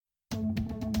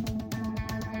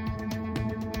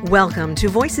Welcome to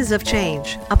Voices of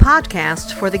Change, a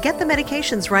podcast for the Get the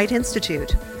Medications Right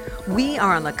Institute. We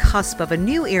are on the cusp of a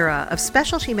new era of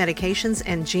specialty medications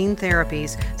and gene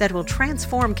therapies that will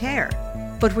transform care.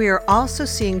 But we are also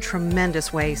seeing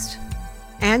tremendous waste.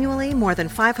 Annually, more than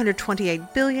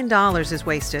 $528 billion is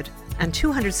wasted, and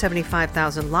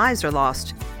 275,000 lives are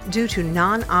lost due to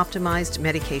non-optimized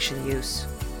medication use.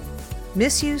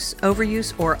 Misuse,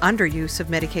 overuse, or underuse of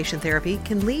medication therapy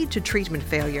can lead to treatment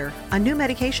failure, a new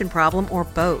medication problem, or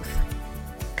both.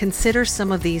 Consider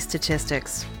some of these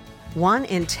statistics. 1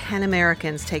 in 10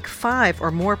 Americans take 5 or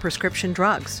more prescription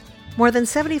drugs. More than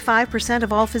 75%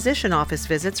 of all physician office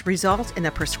visits result in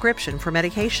a prescription for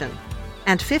medication.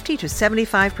 And 50 to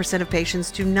 75% of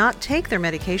patients do not take their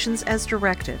medications as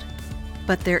directed.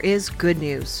 But there is good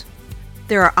news.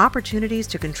 There are opportunities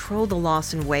to control the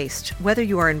loss and waste, whether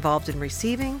you are involved in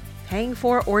receiving, paying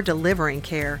for, or delivering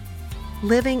care.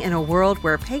 Living in a world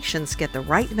where patients get the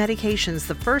right medications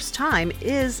the first time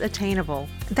is attainable.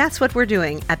 That's what we're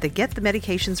doing at the Get the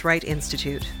Medications Right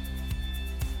Institute.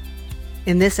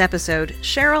 In this episode,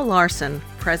 Cheryl Larson,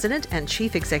 President and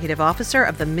Chief Executive Officer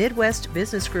of the Midwest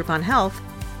Business Group on Health,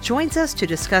 joins us to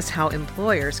discuss how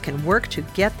employers can work to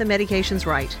get the medications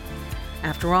right.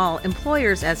 After all,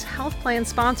 employers as health plan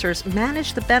sponsors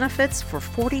manage the benefits for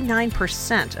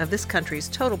 49% of this country's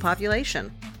total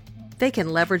population. They can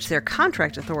leverage their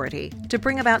contract authority to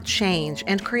bring about change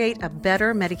and create a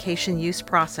better medication use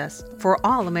process for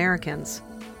all Americans.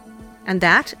 And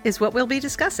that is what we'll be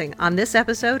discussing on this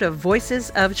episode of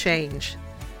Voices of Change.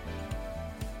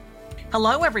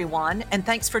 Hello, everyone, and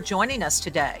thanks for joining us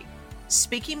today.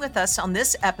 Speaking with us on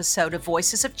this episode of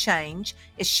Voices of Change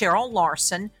is Cheryl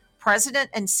Larson, President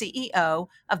and CEO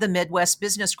of the Midwest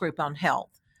Business Group on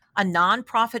Health, a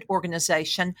nonprofit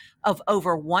organization of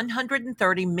over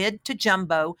 130 mid to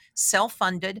jumbo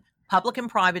self-funded public and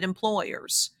private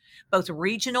employers, both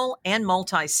regional and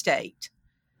multi-state.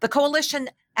 The coalition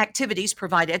activities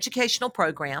provide educational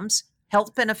programs,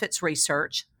 health benefits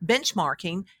research,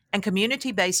 benchmarking, and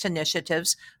community-based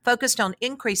initiatives focused on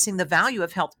increasing the value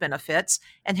of health benefits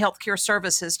and healthcare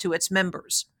services to its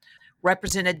members,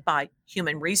 represented by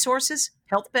human resources,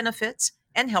 health benefits,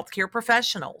 and healthcare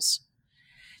professionals.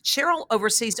 Cheryl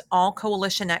oversees all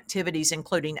coalition activities,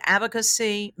 including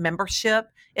advocacy,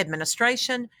 membership,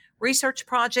 administration, research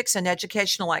projects, and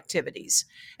educational activities.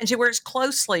 And she works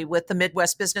closely with the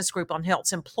Midwest Business Group on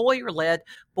Health's employer-led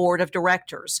board of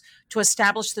directors to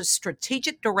establish the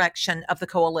strategic direction of the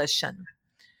coalition.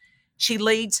 She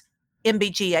leads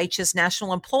MBGH's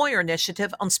National Employer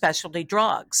Initiative on Specialty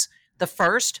Drugs, the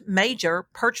first major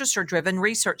purchaser-driven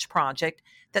research project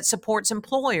that supports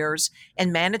employers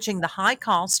in managing the high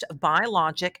cost of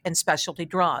biologic and specialty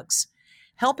drugs,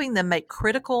 helping them make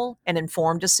critical and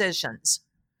informed decisions.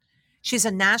 She's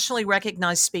a nationally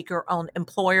recognized speaker on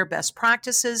employer best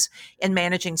practices in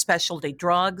managing specialty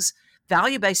drugs,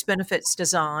 value-based benefits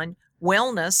design,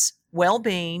 wellness,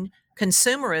 well-being,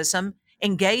 consumerism,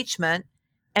 engagement,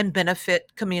 and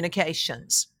benefit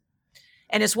communications.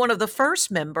 And is one of the first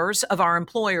members of our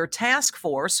employer task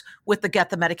force with the Get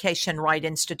the Medication Right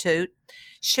Institute.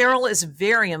 Cheryl is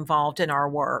very involved in our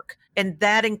work, and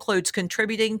that includes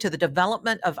contributing to the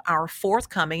development of our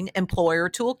forthcoming Employer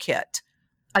Toolkit,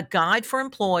 a guide for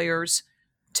employers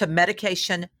to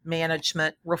medication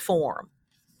management reform.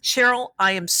 Cheryl,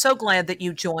 I am so glad that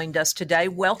you joined us today.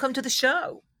 Welcome to the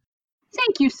show.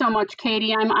 Thank you so much,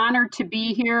 Katie. I'm honored to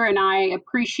be here, and I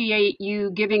appreciate you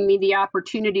giving me the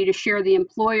opportunity to share the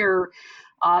employer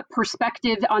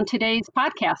perspective on today's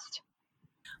podcast.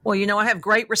 Well, you know, I have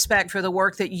great respect for the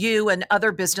work that you and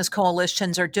other business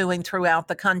coalitions are doing throughout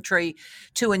the country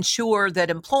to ensure that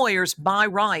employers buy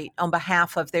right on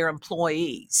behalf of their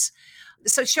employees.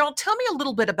 So, Cheryl, tell me a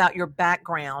little bit about your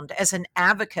background as an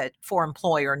advocate for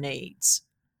employer needs.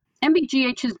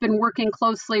 MBGH has been working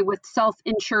closely with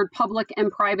self-insured public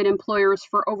and private employers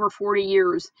for over 40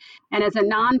 years. And as a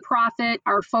nonprofit,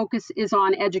 our focus is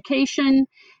on education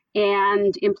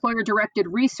and employer-directed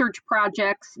research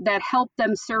projects that help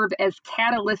them serve as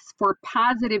catalysts for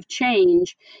positive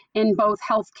change in both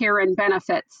healthcare and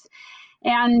benefits.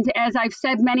 And as I've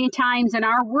said many times, in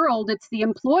our world, it's the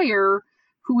employer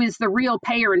who is the real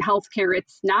payer in healthcare.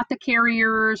 It's not the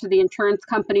carriers or the insurance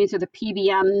companies or the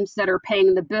PBMs that are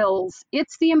paying the bills.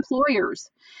 It's the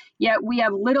employers. Yet we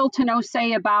have little to no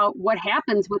say about what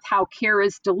happens with how care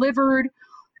is delivered,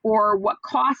 or what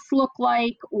costs look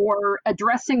like, or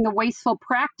addressing the wasteful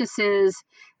practices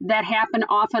that happen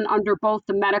often under both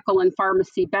the medical and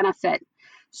pharmacy benefit.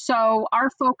 So our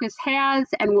focus has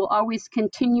and will always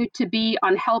continue to be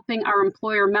on helping our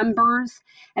employer members.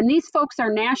 And these folks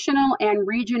are national and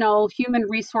regional human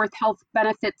resource health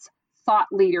benefits thought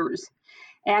leaders.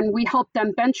 And we help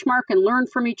them benchmark and learn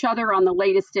from each other on the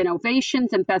latest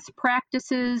innovations and best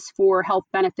practices for health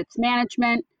benefits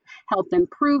management, health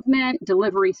improvement,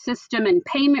 delivery system and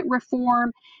payment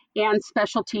reform, and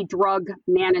specialty drug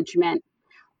management.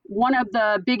 One of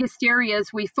the biggest areas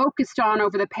we focused on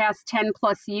over the past 10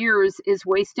 plus years is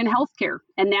waste in healthcare.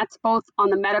 And that's both on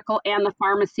the medical and the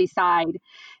pharmacy side,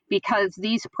 because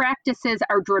these practices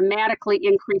are dramatically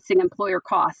increasing employer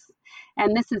costs.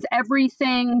 And this is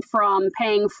everything from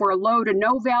paying for low to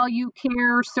no value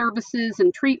care, services,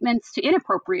 and treatments to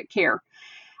inappropriate care.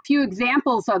 A few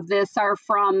examples of this are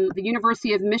from the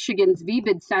University of Michigan's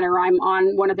VBID Center. I'm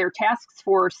on one of their task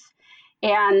force.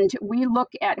 And we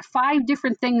look at 5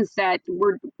 different things that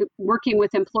we're working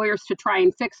with employers to try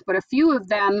and fix. But a few of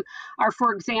them are,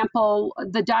 for example,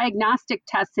 the diagnostic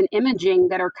tests and imaging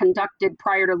that are conducted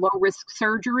prior to low-risk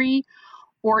surgery,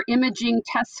 or imaging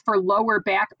tests for lower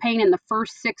back pain in the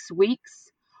first 6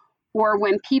 weeks, or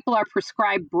when people are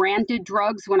prescribed branded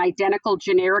drugs when identical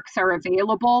generics are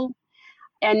available.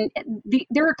 And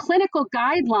there are clinical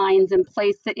guidelines in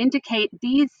place that indicate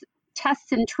these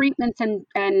tests and treatments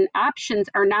and options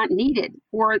are not needed,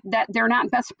 or that they're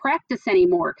not best practice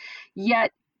anymore.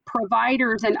 Yet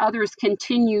providers and others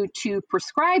continue to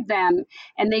prescribe them,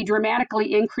 and they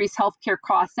dramatically increase healthcare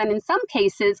costs, and in some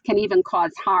cases can even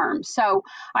cause harm. So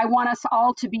I want us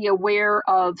all to be aware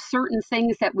of certain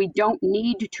things that we don't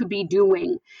need to be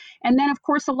doing. And then, of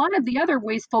course, a lot of the other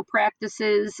wasteful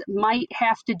practices might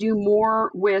have to do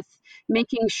more with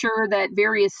making sure that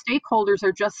various stakeholders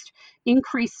are just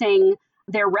increasing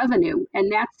their revenue. And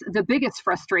that's the biggest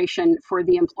frustration for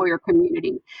the employer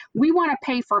community. We want to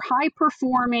pay for high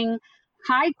performing,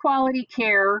 high quality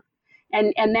care.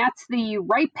 And that's the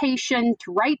right patient,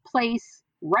 right place,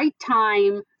 right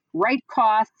time, right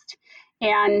cost.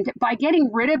 And by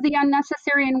getting rid of the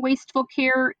unnecessary and wasteful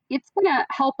care, it's going to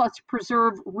help us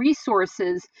preserve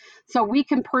resources so we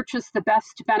can purchase the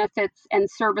best benefits and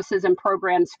services and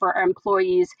programs for our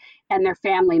employees and their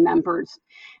family members.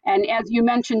 And as you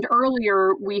mentioned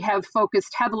earlier, we have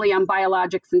focused heavily on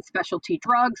biologics and specialty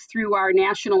drugs through our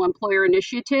National Employer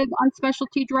Initiative on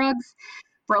Specialty Drugs.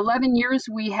 For 11 years,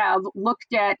 we have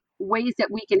looked at ways that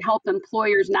we can help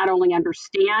employers not only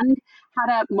understand how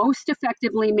to most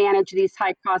effectively manage these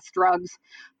high-cost drugs,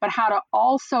 but how to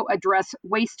also address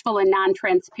wasteful and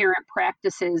non-transparent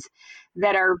practices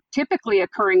that are typically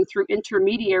occurring through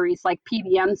intermediaries like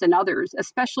PBMs and others,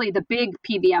 especially the big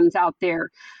PBMs out there,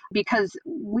 because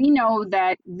we know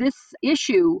that this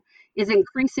issue is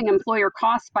increasing employer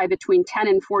costs by between 10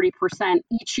 and 40%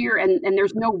 each year, and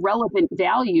there's no relevant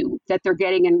value that they're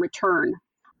getting in return.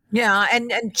 Yeah.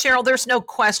 And Cheryl, there's no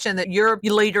question that your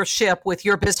leadership with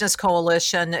your business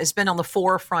coalition has been on the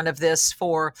forefront of this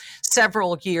for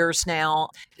several years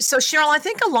now. So Cheryl, I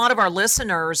think a lot of our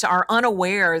listeners are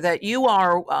unaware that you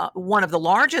are one of the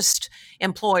largest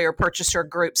employer purchaser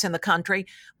groups in the country,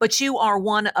 but you are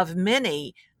one of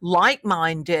many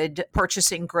like-minded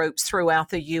purchasing groups throughout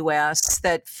the U.S.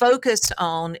 that focus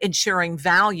on ensuring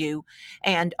value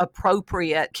and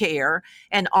appropriate care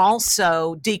and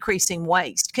also decreasing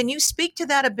waste. Can you speak to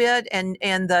that a bit and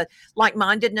the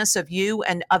like-mindedness of you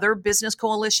and other business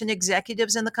coalition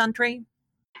executives in the country?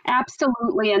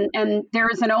 Absolutely. And there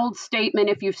is an old statement,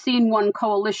 if you've seen one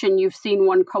coalition, you've seen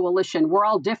one coalition. We're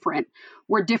all different.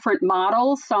 We're different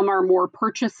models. Some are more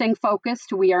purchasing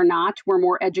focused. We are not. We're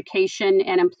more education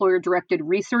and employer directed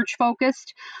research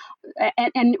focused.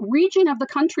 And region of the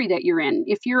country that you're in.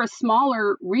 If you're a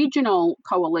smaller regional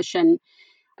coalition,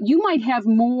 you might have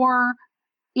more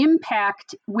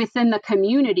impact within the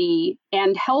community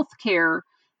and healthcare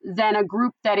than a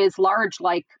group that is large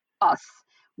like us.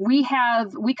 We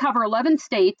cover 11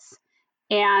 states,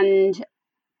 and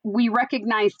we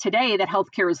recognize today that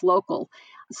healthcare is local.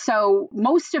 So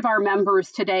most of our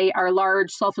members today are large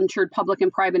self-insured public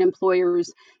and private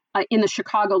employers in the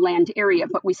Chicagoland area,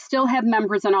 but we still have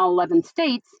members in all 11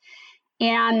 states,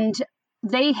 and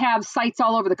they have sites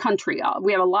all over the country.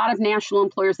 We have a lot of national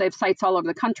employers that have sites all over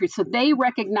the country, so they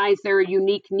recognize there are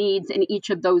unique needs in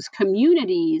each of those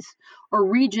communities or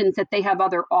regions that they have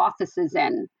other offices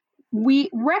in. We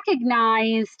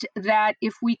recognized that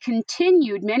if we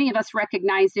continued, many of us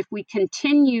recognized if we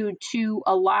continued to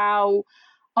allow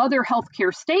other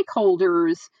healthcare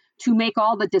stakeholders to make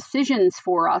all the decisions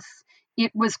for us,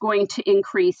 it was going to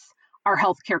increase our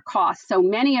healthcare costs. So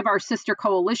many of our sister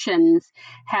coalitions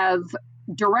have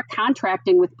direct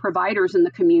contracting with providers in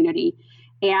the community.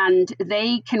 And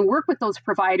they can work with those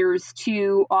providers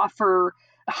to offer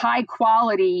high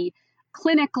quality,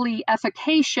 clinically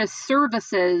efficacious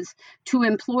services to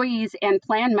employees and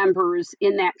plan members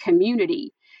in that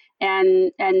community.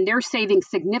 And they're saving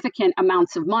significant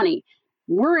amounts of money.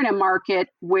 We're in a market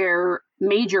where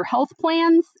major health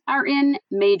plans are in,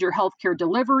 major healthcare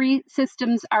delivery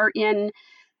systems are in.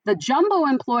 The jumbo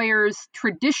employers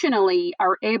traditionally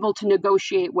are able to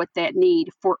negotiate what that need.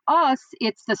 For us,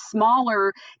 it's the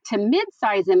smaller to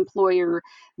mid-size employer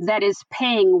that is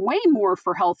paying way more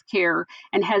for healthcare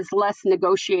and has less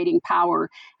negotiating power.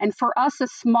 And for us, a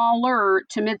smaller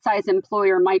to mid-size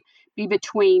employer might be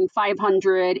between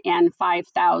 500 and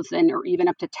 5,000 or even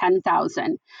up to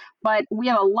 10,000. But we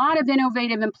have a lot of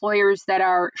innovative employers that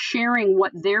are sharing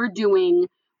what they're doing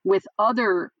with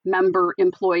other member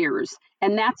employers.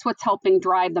 And that's what's helping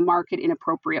drive the market in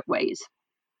appropriate ways.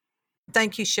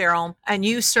 Thank you, Cheryl. And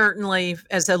you certainly,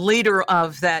 as a leader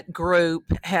of that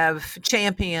group, have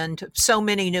championed so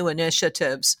many new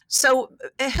initiatives. So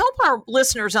help our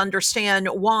listeners understand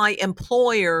why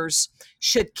employers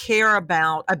should care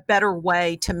about a better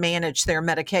way to manage their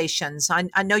medications.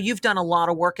 I know you've done a lot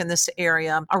of work in this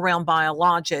area around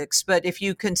biologics, but if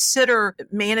you consider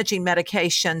managing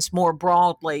medications more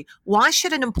broadly, why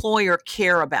should an employer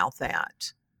care about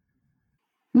that?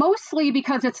 Mostly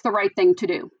because it's the right thing to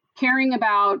do. Caring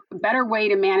about a better way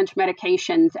to manage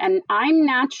medications. And I'm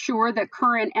not sure that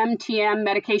current MTM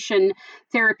medication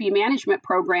therapy management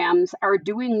programs are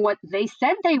doing what they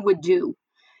said they would do.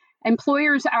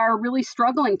 Employers are really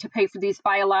struggling to pay for these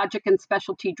biologic and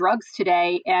specialty drugs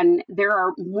today, and there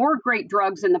are more great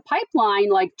drugs in the pipeline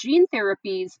like gene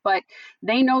therapies, but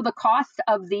they know the cost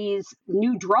of these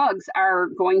new drugs are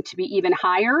going to be even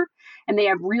higher, and they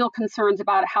have real concerns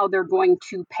about how they're going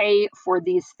to pay for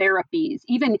these therapies,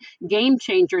 even game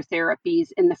changer therapies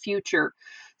in the future.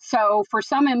 So for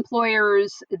some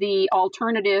employers, the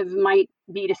alternative might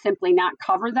be to simply not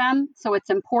cover them. So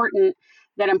it's important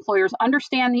that employers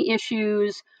understand the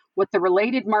issues, what the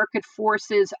related market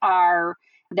forces are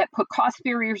that put cost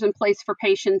barriers in place for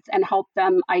patients and help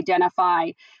them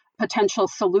identify potential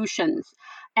solutions.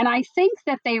 And I think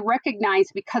that they recognize,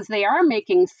 because they are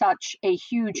making such a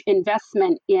huge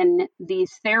investment in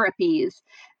these therapies,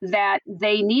 that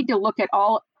they need to look at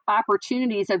all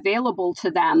opportunities available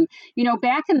to them. You know,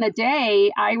 back in the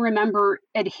day, I remember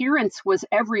adherence was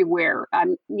everywhere.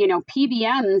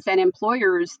 PBMs and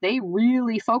employers, they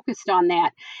really focused on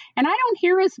that. And I don't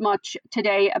hear as much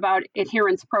today about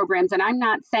adherence programs. And I'm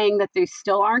not saying that they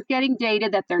still aren't getting data,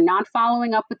 that they're not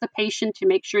following up with the patient to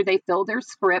make sure they fill their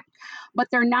script, but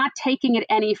they're not taking it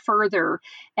any further.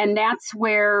 And that's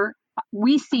where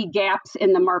we see gaps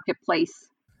in the marketplace.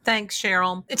 Thanks,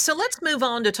 Cheryl. So let's move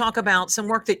on to talk about some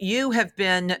work that you have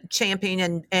been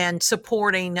championing and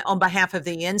supporting on behalf of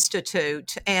the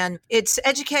Institute. And it's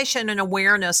education and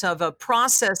awareness of a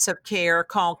process of care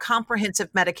called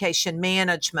comprehensive medication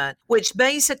management, which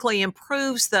basically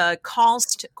improves the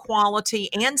cost, quality,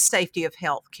 and safety of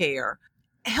health care.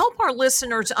 Help our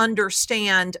listeners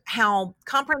understand how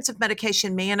comprehensive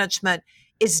medication management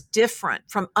is different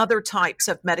from other types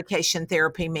of medication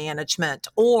therapy management,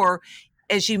 or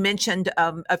as you mentioned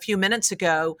a few minutes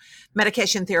ago,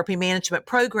 medication therapy management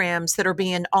programs that are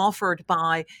being offered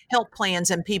by health plans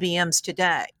and PBMs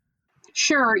today.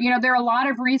 Sure. There are a lot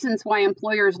of reasons why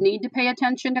employers need to pay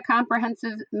attention to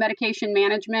comprehensive medication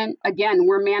management. Again,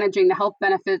 we're managing the health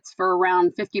benefits for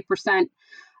around 50%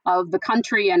 of the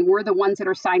country, and we're the ones that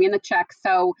are signing the checks.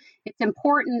 So it's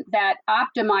important that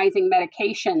optimizing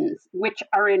medications, which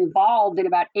are involved in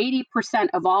about 80%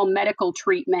 of all medical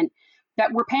treatment,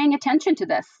 that we're paying attention to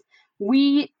this.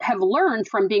 We have learned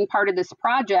from being part of this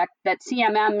project that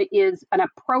CMM is an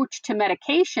approach to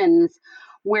medications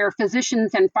where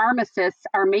physicians and pharmacists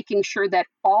are making sure that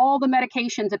all the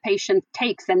medications a patient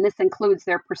takes, and this includes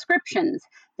their prescriptions,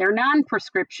 their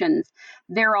non-prescriptions,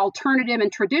 their alternative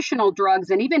and traditional drugs,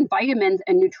 and even vitamins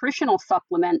and nutritional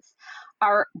supplements,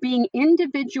 are being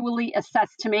individually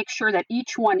assessed to make sure that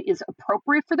each one is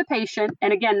appropriate for the patient.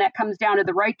 And again, that comes down to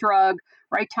the right drug,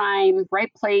 right time,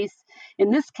 right place,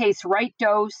 in this case, right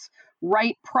dose,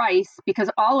 right price, because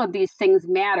all of these things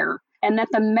matter. And that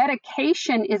the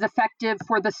medication is effective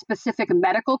for the specific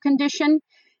medical condition.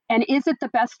 And is it the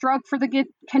best drug for the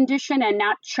condition and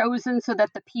not chosen so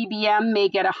that the PBM may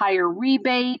get a higher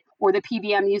rebate, or the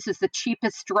PBM uses the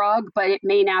cheapest drug, but it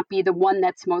may not be the one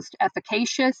that's most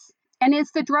efficacious? And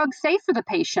is the drug safe for the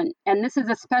patient? And this is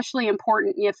especially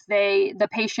important if the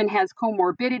patient has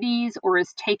comorbidities or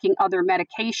is taking other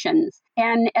medications.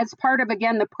 And as part of,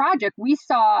 again, the project, we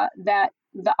saw that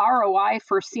the ROI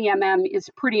for CMM is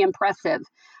pretty impressive.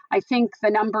 I think the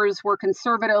numbers were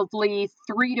conservatively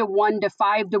 3-to-1 to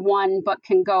 5-to-1, but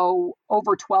can go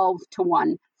over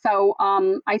 12-to-1. So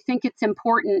I think it's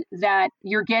important that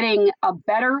you're getting a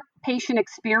better patient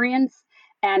experience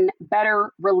and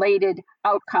better related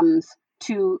outcomes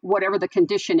to whatever the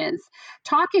condition is.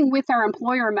 Talking with our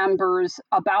employer members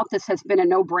about this has been a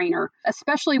no-brainer,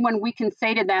 especially when we can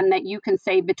say to them that you can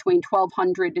save between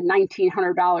 $1,200 to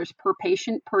 $1,900 per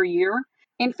patient per year.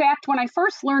 In fact, when I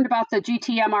first learned about the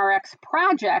GTMRX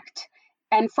project,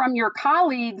 and from your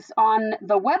colleagues on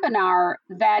the webinar,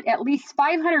 that at least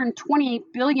 $528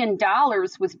 billion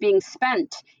was being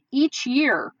spent each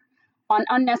year on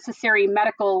unnecessary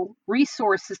medical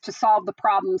resources to solve the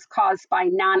problems caused by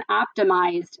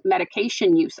non-optimized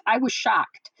medication use, I was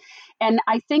shocked. And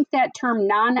I think that term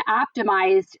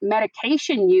non-optimized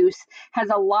medication use has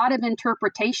a lot of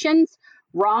interpretations,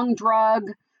 wrong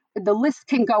drug, the list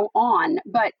can go on.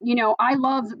 But, I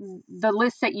love the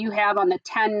list that you have on the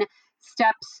 10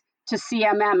 steps to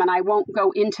CMM, and I won't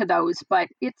go into those, but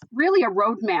it's really a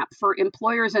roadmap for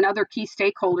employers and other key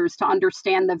stakeholders to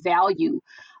understand the value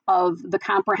of the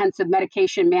comprehensive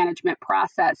medication management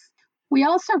process. We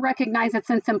also recognize that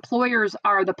since employers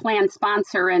are the plan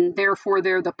sponsor and therefore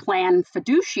they're the plan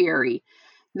fiduciary,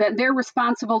 that they're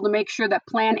responsible to make sure that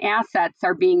plan assets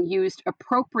are being used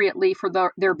appropriately for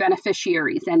their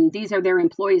beneficiaries, and these are their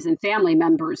employees and family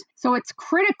members. So it's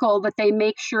critical that they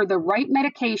make sure the right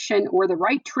medication or the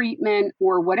right treatment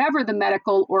or whatever the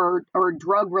medical or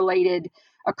drug-related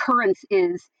occurrence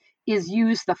is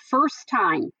used the first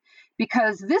time,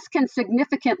 because this can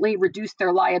significantly reduce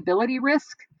their liability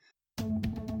risk.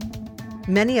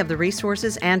 Many of the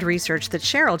resources and research that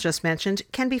Cheryl just mentioned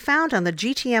can be found on the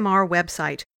GTMR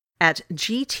website at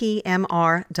gtmr.org.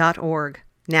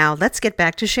 Now let's get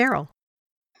back to Cheryl.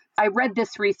 I read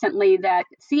this recently that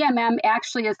CMM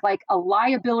actually is like a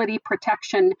liability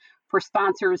protection for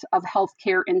sponsors of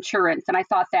healthcare insurance, and I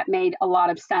thought that made a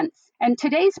lot of sense. And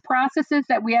today's processes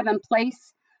that we have in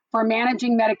place for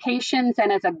managing medications,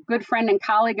 and as a good friend and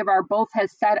colleague of our both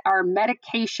has said, are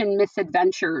medication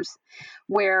misadventures,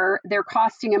 where they're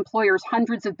costing employers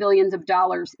hundreds of billions of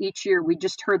dollars each year. We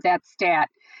just heard that stat.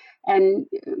 And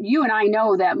you and I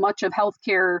know that much of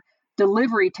healthcare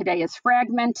delivery today is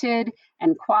fragmented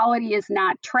and quality is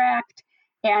not tracked.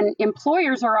 And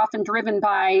employers are often driven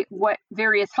by what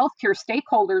various healthcare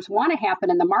stakeholders want to happen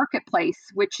in the marketplace,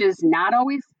 which is not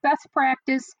always best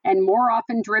practice and more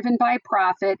often driven by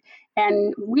profit.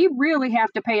 And we really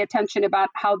have to pay attention about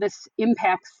how this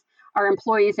impacts our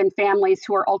employees and families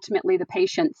who are ultimately the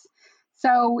patients.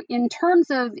 So in terms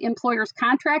of employers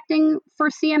contracting for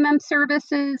CMM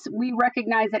services, we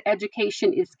recognize that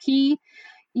education is key.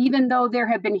 Even though there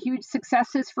have been huge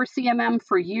successes for CMM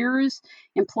for years,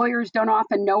 employers don't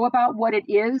often know about what it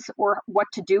is or what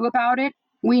to do about it.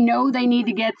 We know they need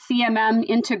to get CMM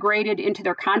integrated into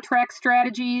their contract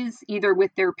strategies, either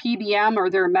with their PBM or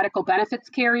their medical benefits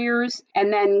carriers,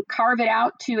 and then carve it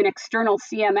out to an external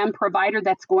CMM provider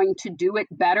that's going to do it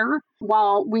better.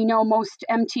 While we know most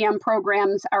MTM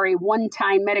programs are a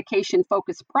one-time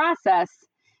medication-focused process,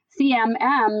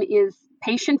 CMM is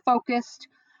patient-focused.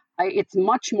 It's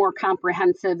much more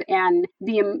comprehensive, and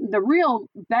the real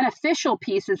beneficial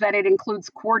piece is that it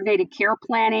includes coordinated care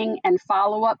planning and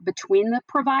follow-up between the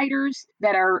providers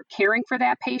that are caring for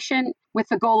that patient with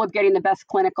the goal of getting the best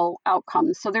clinical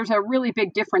outcomes. So there's a really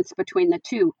big difference between the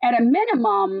two. At a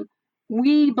minimum,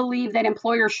 we believe that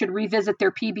employers should revisit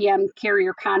their PBM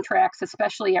carrier contracts,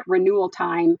 especially at renewal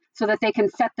time, so that they can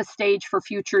set the stage for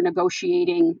future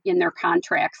negotiating in their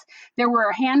contracts. There were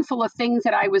a handful of things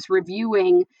that I was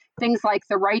reviewing, things like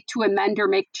the right to amend or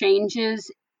make changes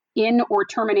in or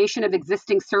termination of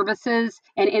existing services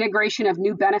and integration of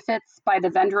new benefits by the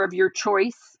vendor of your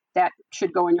choice. That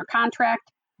should go in your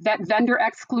contract. That vendor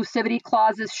exclusivity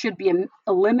clauses should be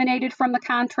eliminated from the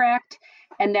contract,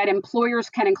 and that employers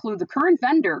can include the current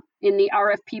vendor in the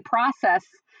RFP process,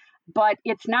 but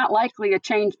it's not likely to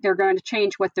change. They're going to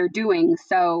change what they're doing.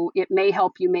 So it may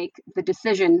help you make the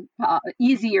decision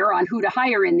easier on who to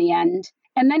hire in the end.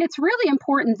 And then it's really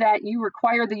important that you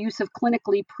require the use of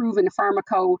clinically proven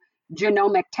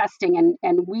pharmacogenomic testing.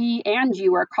 And we and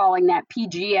you are calling that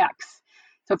PGX.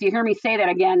 So if you hear me say that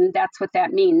again, that's what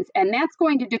that means. And that's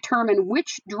going to determine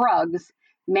which drugs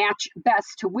match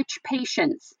best to which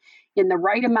patients in the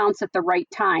right amounts at the right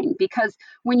time. Because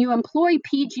when you employ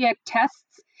PGX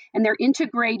tests and they're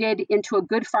integrated into a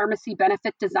good pharmacy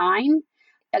benefit design,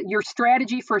 your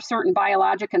strategy for certain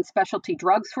biologic and specialty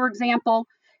drugs, for example,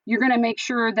 you're going to make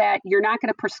sure that you're not going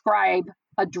to prescribe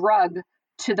a drug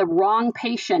to the wrong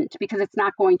patient because it's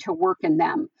not going to work in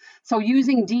them. So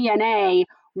using DNA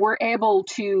we're able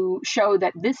to show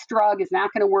that this drug is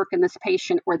not going to work in this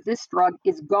patient or this drug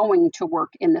is going to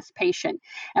work in this patient.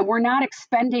 And we're not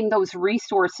expending those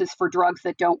resources for drugs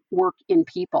that don't work in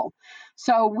people.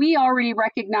 So we already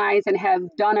recognize and have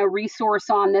done a resource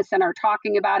on this and are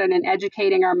talking about it and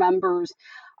educating our members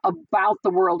about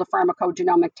the world of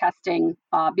pharmacogenomic testing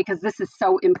because this is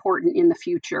so important in the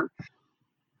future.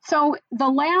 So the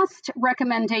last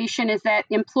recommendation is that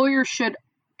employers should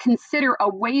consider a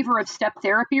waiver of step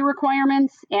therapy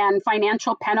requirements and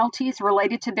financial penalties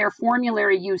related to their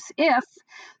formulary use if,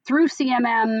 through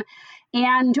CMM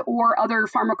and or other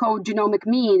pharmacogenomic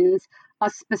means, a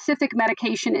specific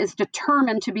medication is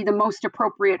determined to be the most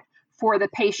appropriate for the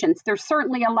patients. There's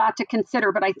certainly a lot to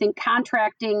consider, but I think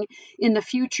contracting in the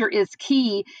future is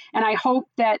key. And I hope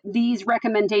that these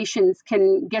recommendations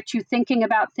can get you thinking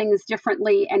about things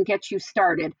differently and get you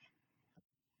started.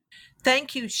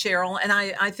 Thank you, Cheryl. And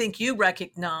I think you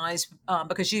recognize,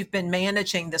 because you've been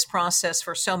managing this process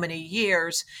for so many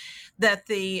years, that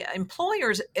the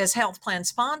employers as health plan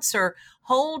sponsor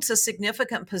holds a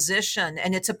significant position,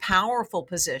 and it's a powerful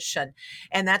position.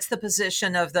 And that's the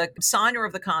position of the signer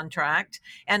of the contract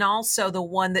and also the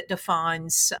one that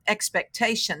defines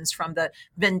expectations from the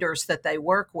vendors that they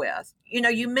work with. You know,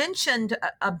 you mentioned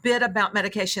a bit about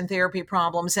medication therapy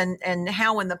problems and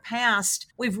how in the past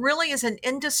we've really as an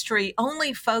industry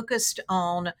only focused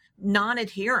on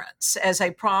non-adherence as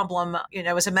a problem, you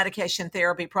know, as a medication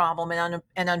therapy problem. And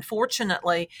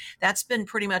unfortunately, that's been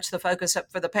pretty much the focus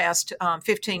for the past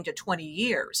 15 to 20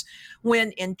 years,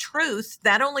 when in truth,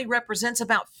 that only represents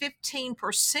about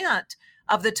 15%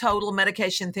 of the total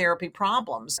medication therapy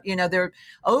problems. You know, they're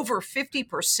over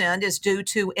 50% is due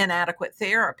to inadequate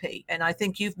therapy. And I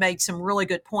think you've made some really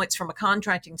good points from a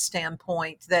contracting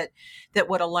standpoint that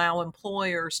would allow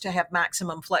employers to have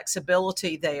maximum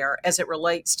flexibility there as it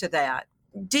relates to that.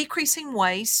 Decreasing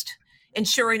waste,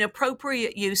 ensuring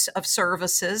appropriate use of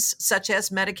services such as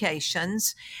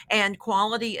medications, and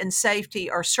quality and safety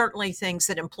are certainly things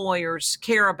that employers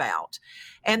care about.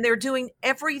 And they're doing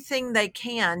everything they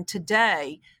can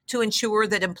today to ensure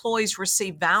that employees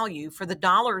receive value for the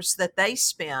dollars that they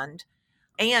spend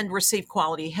and receive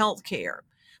quality health care.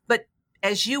 But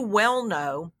as you well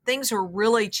know, things are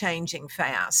really changing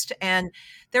fast. And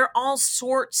there are all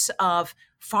sorts of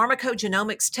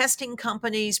pharmacogenomics testing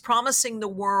companies promising the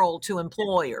world to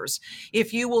employers.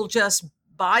 If you will just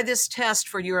buy this test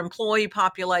for your employee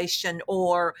population,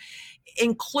 or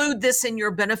include this in your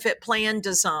benefit plan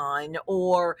design,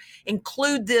 or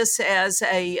include this as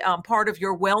a part of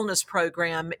your wellness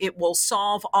program, it will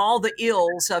solve all the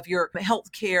ills of your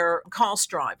healthcare cost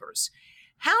drivers.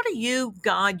 How do you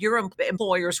guide your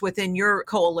employers within your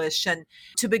coalition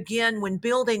to begin when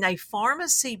building a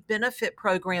pharmacy benefit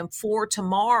program for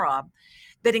tomorrow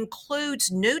that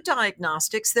includes new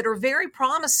diagnostics that are very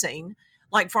promising,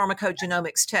 like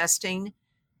pharmacogenomics testing,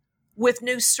 with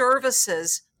new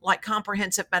services like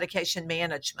comprehensive medication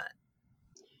management?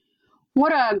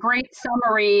 What a great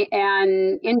summary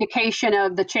and indication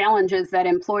of the challenges that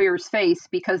employers face,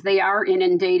 because they are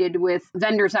inundated with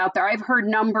vendors out there. I've heard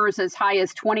numbers as high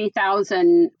as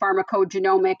 20,000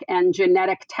 pharmacogenomic and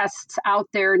genetic tests out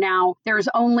there now. There's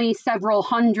only several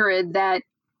hundred that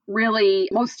really,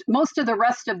 most of the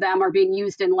rest of them are being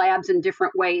used in labs in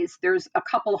different ways. There's a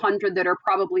couple hundred that are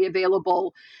probably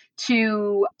available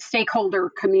to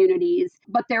stakeholder communities,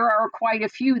 but there are quite a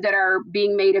few that are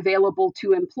being made available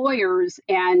to employers.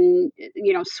 And,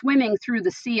 you know, swimming through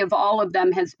the sea of all of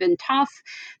them has been tough.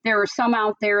 There are some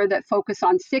out there that focus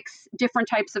on 6 different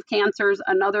types of cancers,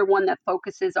 another one that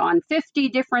focuses on 50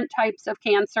 different types of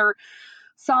cancer.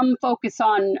 Some focus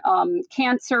on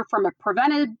cancer from a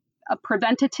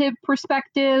preventative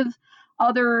perspective,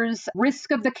 others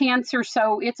risk of the cancer.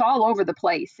 So it's all over the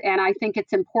place. And I think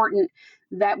it's important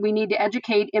that we need to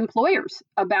educate employers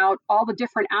about all the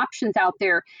different options out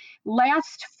there.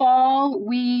 Last fall,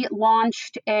 we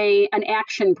launched an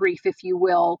action brief, if you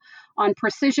will, on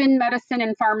precision medicine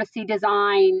and pharmacy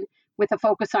design with a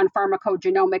focus on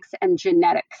pharmacogenomics and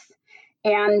genetics.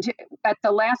 And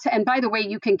and by the way,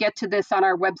 you can get to this on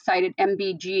our website at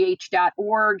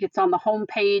mbgh.org. It's on the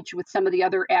homepage with some of the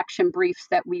other action briefs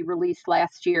that we released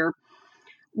last year.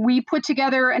 We put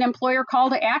together an employer call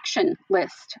to action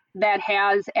list that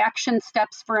has action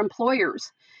steps for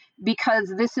employers,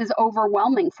 because this is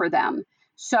overwhelming for them.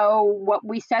 So what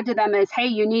we said to them is, hey,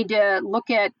 you need to look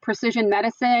at precision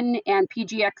medicine and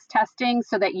PGX testing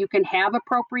so that you can have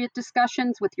appropriate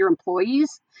discussions with your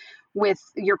employees, with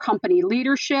your company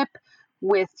leadership,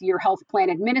 with your health plan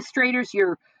administrators,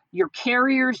 your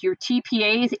carriers, your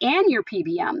TPAs, and your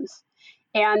PBMs.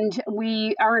 And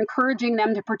we are encouraging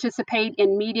them to participate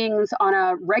in meetings on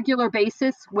a regular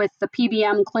basis with the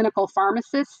PBM clinical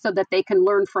pharmacists so that they can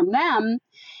learn from them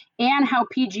and how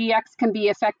PGX can be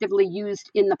effectively used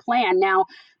in the plan. Now,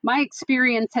 my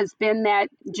experience has been that,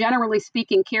 generally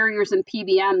speaking, carriers and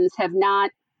PBMs have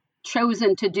not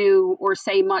chosen to do or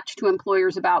say much to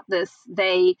employers about this.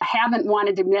 They haven't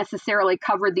wanted to necessarily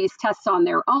cover these tests on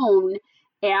their own,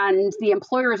 and the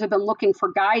employers have been looking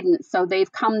for guidance. So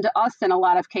they've come to us in a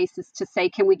lot of cases to say,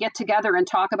 can we get together and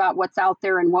talk about what's out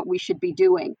there and what we should be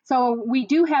doing? So we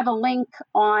do have a link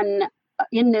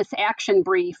in this action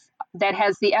brief that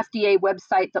has the FDA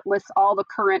website that lists all the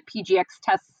current PGX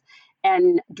tests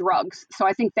and drugs. So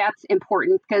I think that's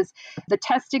important because the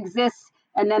test exists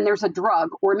and then there's a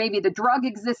drug, or maybe the drug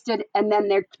existed and then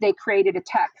they created a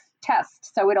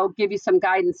test. So it'll give you some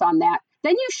guidance on that.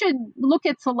 Then you should look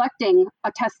at selecting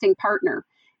a testing partner.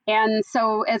 And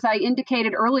so, as I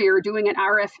indicated earlier, doing an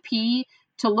RFP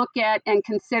to look at and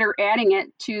consider adding it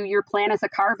to your plan as a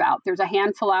carve out. There's a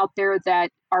handful out there that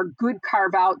are good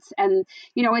carve outs. And,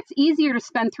 it's easier to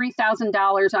spend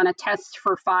 $3,000 on a test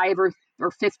for 5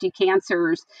 or 50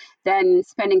 cancers than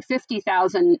spending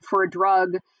 $50,000 for a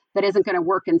drug that isn't going to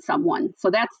work in someone. So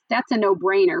that's a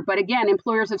no-brainer. But again,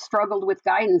 employers have struggled with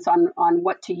guidance on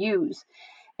what to use.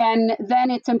 And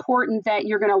then it's important that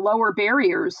you're going to lower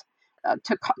barriers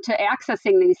to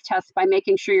accessing these tests by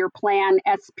making sure your plan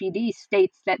SPD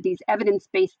states that these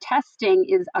evidence-based testing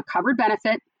is a covered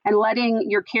benefit and letting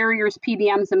your carriers,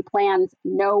 PBMs, and plans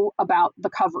know about the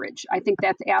coverage. I think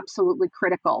that's absolutely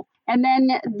critical. And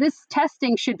then this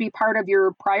testing should be part of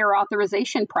your prior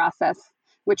authorization process,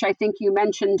 which I think you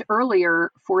mentioned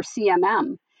earlier for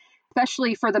CMM,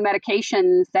 especially for the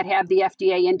medications that have the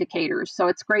FDA indicators. So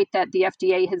it's great that the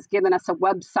FDA has given us a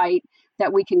website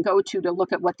that we can go to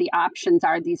look at what the options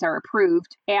are. These are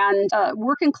approved, and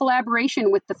work in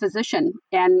collaboration with the physician,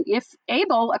 and if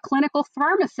able, a clinical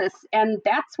pharmacist. And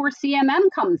that's where CMM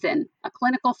comes in, a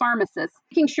clinical pharmacist.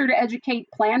 Making sure to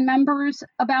educate plan members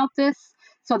about this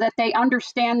so that they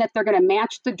understand that they're going to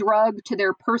match the drug to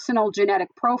their personal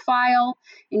genetic profile,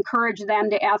 encourage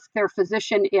them to ask their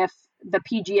physician if the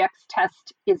PGX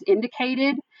test is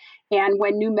indicated, and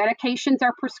when new medications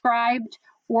are prescribed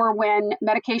or when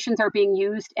medications are being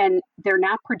used and they're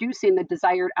not producing the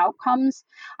desired outcomes.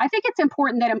 I think it's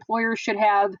important that employers should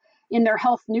have in their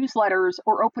health newsletters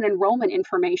or open enrollment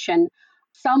information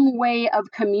some way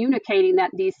of communicating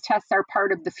that these tests are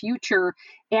part of the future.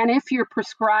 And if you're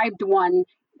prescribed one,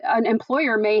 an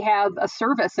employer may have a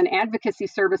service, an advocacy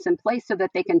service in place so that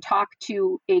they can talk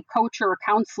to a coach or a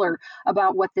counselor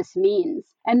about what this means.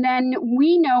 And then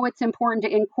we know it's important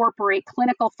to incorporate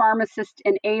clinical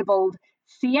pharmacist-enabled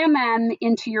CMM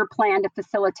into your plan to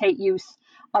facilitate use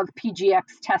of PGX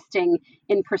testing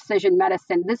in precision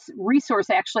medicine. This resource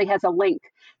actually has a link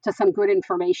to some good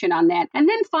information on that. And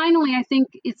then finally, I think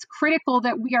it's critical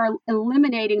that we are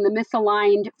eliminating the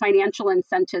misaligned financial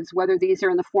incentives, whether these are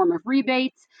in the form of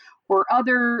rebates or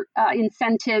other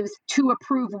incentives to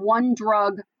approve one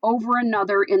drug over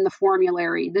another in the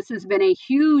formulary. This has been a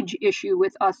huge issue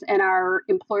with us and our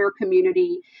employer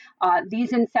community.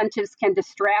 These incentives can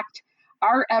distract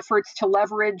our efforts to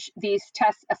leverage these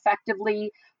tests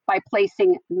effectively by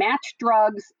placing matched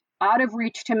drugs out of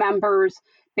reach to members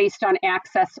based on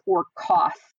access or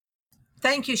cost.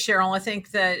 Thank you, Cheryl. I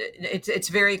think that it's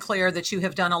very clear that you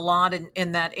have done a lot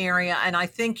in that area. And I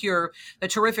think the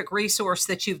terrific resource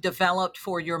that you've developed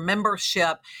for your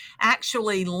membership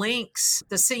actually links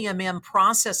the CMM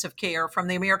process of care from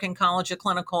the American College of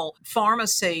Clinical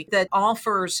Pharmacy that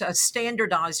offers a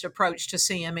standardized approach to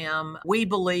CMM. We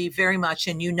believe very much,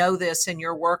 and you know this in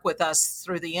your work with us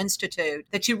through the Institute,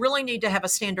 that you really need to have a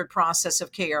standard process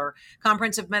of care.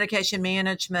 Comprehensive medication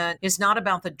management is not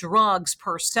about the drugs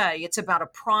per se. It's about a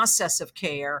process of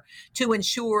care to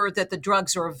ensure that the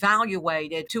drugs are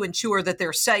evaluated, to ensure that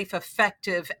they're safe,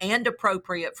 effective, and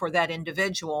appropriate for that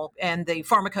individual. And the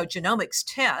pharmacogenomics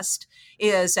test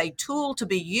is a tool to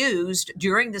be used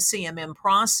during the CMM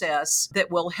process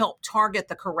that will help target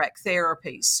the correct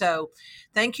therapies. So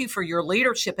thank you for your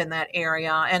leadership in that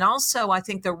area. And also, I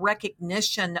think the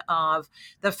recognition of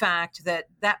the fact that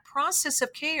that process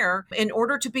of care, in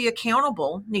order to be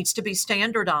accountable, needs to be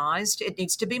standardized. It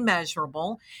needs to be measurable.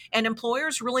 And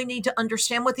employers really need to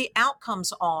understand what the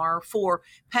outcomes are for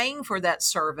paying for that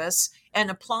service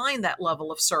and applying that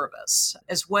level of service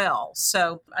as well.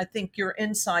 So I think your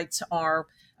insights are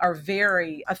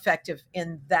very effective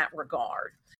in that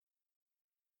regard.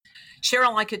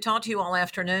 Cheryl, I could talk to you all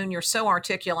afternoon. You're so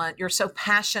articulate, you're so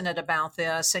passionate about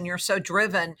this, and you're so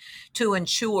driven to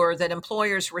ensure that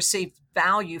employers receive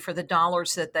value for the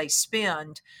dollars that they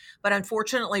spend. But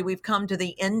unfortunately, we've come to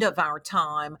the end of our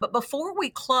time. But before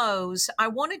we close, I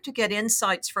wanted to get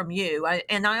insights from you.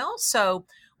 And I also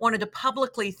wanted to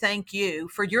publicly thank you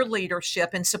for your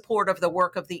leadership in support of the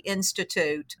work of the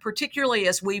Institute, particularly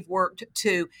as we've worked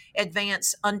to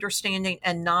advance understanding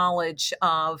and knowledge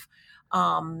of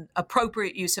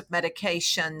appropriate use of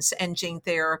medications and gene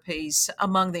therapies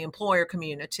among the employer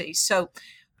community. So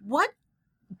what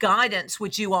guidance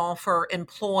would you offer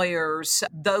employers,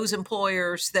 those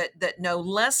employers that know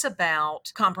less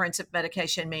about comprehensive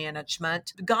medication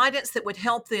management, guidance that would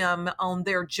help them on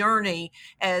their journey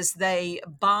as they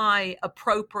buy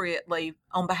appropriately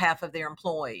on behalf of their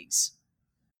employees?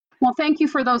 Well, thank you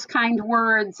for those kind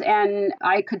words, and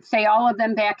I could say all of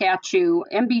them back at you.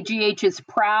 MBGH is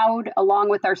proud, along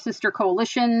with our sister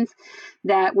coalitions,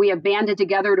 that we have banded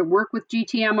together to work with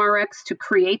GTMRX to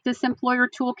create this employer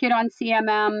toolkit on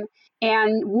CMM.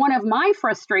 And one of my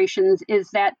frustrations is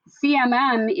that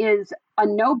CMM is a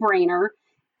no-brainer,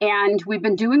 and we've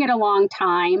been doing it a long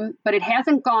time, but it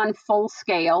hasn't gone full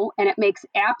scale, and it makes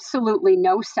absolutely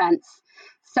no sense.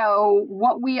 So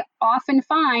what we often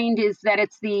find is that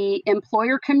it's the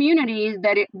employer community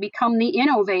that it become the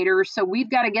innovators. So we've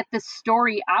got to get this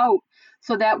story out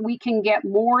so that we can get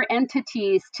more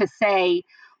entities to say,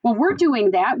 well, we're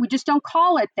doing that. We just don't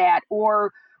call it that.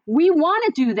 Or we want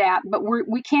to do that, but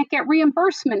we can't get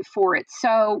reimbursement for it.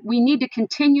 So we need to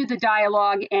continue the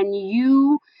dialogue, and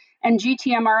you and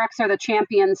GTMRX are the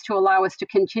champions to allow us to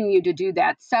continue to do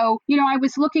that. So, I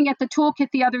was looking at the toolkit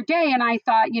the other day, and I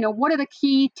thought, what are the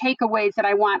key takeaways that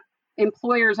I want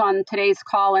employers on today's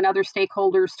call and other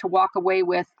stakeholders to walk away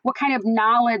with? What kind of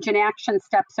knowledge and action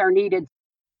steps are needed?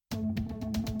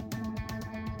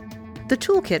 The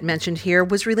toolkit mentioned here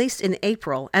was released in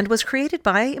April and was created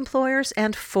by employers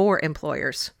and for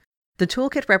employers. The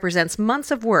toolkit represents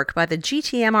months of work by the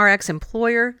GTMRX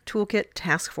Employer Toolkit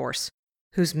Task Force,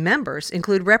 whose members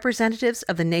include representatives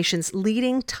of the nation's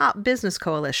leading top business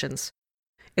coalitions.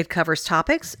 It covers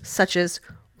topics such as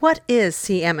what is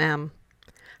CMM,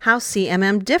 how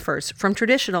CMM differs from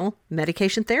traditional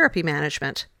medication therapy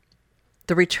management,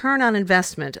 the return on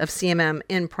investment of CMM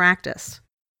in practice,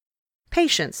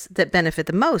 patients that benefit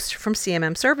the most from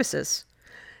CMM services,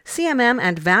 CMM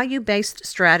and value-based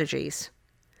strategies,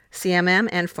 CMM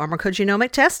and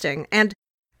pharmacogenomic testing, and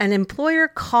an employer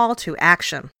call to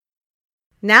action.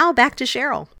 Now back to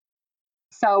Cheryl.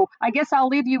 So I guess I'll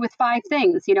leave you with 5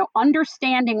 things.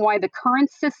 Understanding why the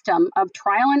current system of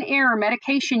trial and error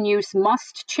medication use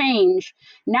must change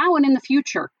now and in the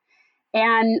future.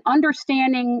 And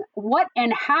understanding what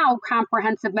and how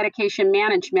comprehensive medication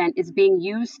management is being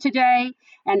used today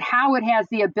and how it has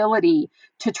the ability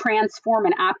to transform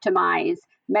and optimize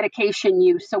medication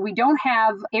use so we don't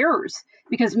have errors.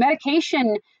 Because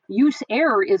medication use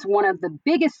error is one of the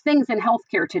biggest things in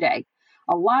healthcare today.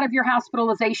 A lot of your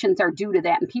hospitalizations are due to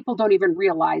that, and people don't even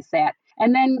realize that.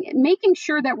 And then making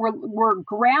sure that we're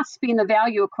grasping the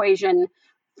value equation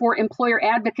for employer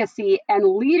advocacy and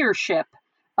leadership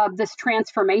of this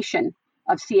transformation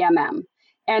of CMM.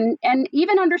 And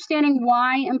even understanding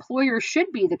why employers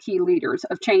should be the key leaders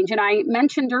of change. And I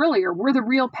mentioned earlier, we're the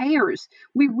real payers.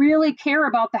 We really care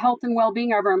about the health and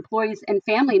well-being of our employees and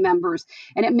family members,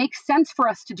 and it makes sense for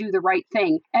us to do the right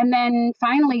thing. And then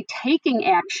finally, taking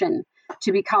action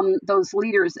to become those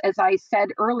leaders. As I said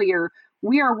earlier,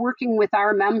 we are working with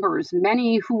our members,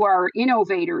 many who are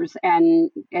innovators,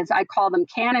 and as I call them,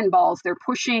 cannonballs. They're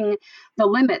pushing the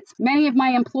limits. Many of my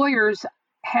employers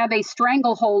have a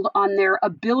stranglehold on their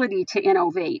ability to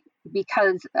innovate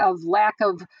because of lack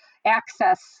of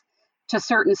access to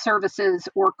certain services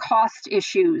or cost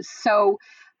issues. So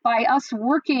by us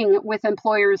working with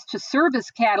employers to serve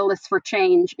as catalysts for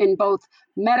change in both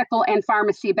medical and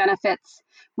pharmacy benefits,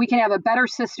 we can have a better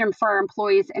system for our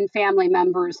employees and family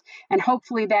members, and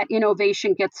hopefully that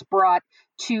innovation gets brought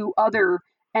to other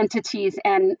entities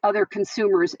and other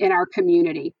consumers in our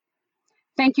community.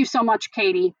 Thank you so much,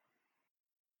 Katie.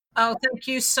 Oh, thank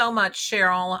you so much,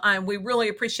 Cheryl. We really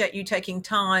appreciate you taking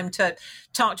time to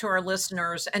talk to our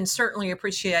listeners, and certainly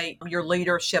appreciate your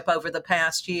leadership over the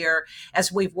past year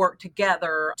as we've worked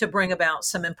together to bring about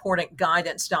some important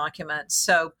guidance documents.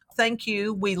 So thank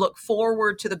you. We look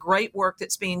forward to the great work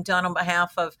that's being done on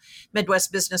behalf of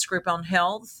Midwest Business Group on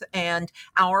Health and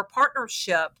our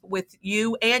partnership with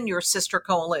you and your sister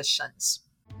coalitions.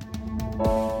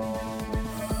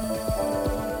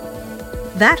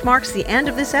 That marks the end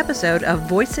of this episode of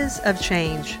Voices of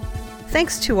Change.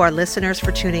 Thanks to our listeners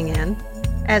for tuning in.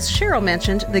 As Cheryl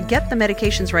mentioned, the Get the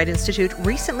Medications Right Institute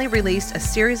recently released a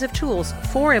series of tools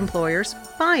for employers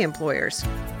by employers,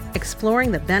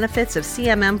 exploring the benefits of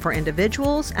CMM for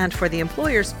individuals and for the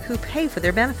employers who pay for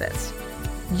their benefits.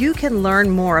 You can learn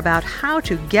more about how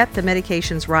to get the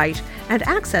medications right and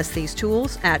access these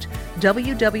tools at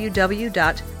www.gtmr.org.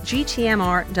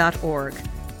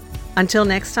 Until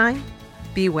next time,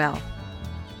 be well.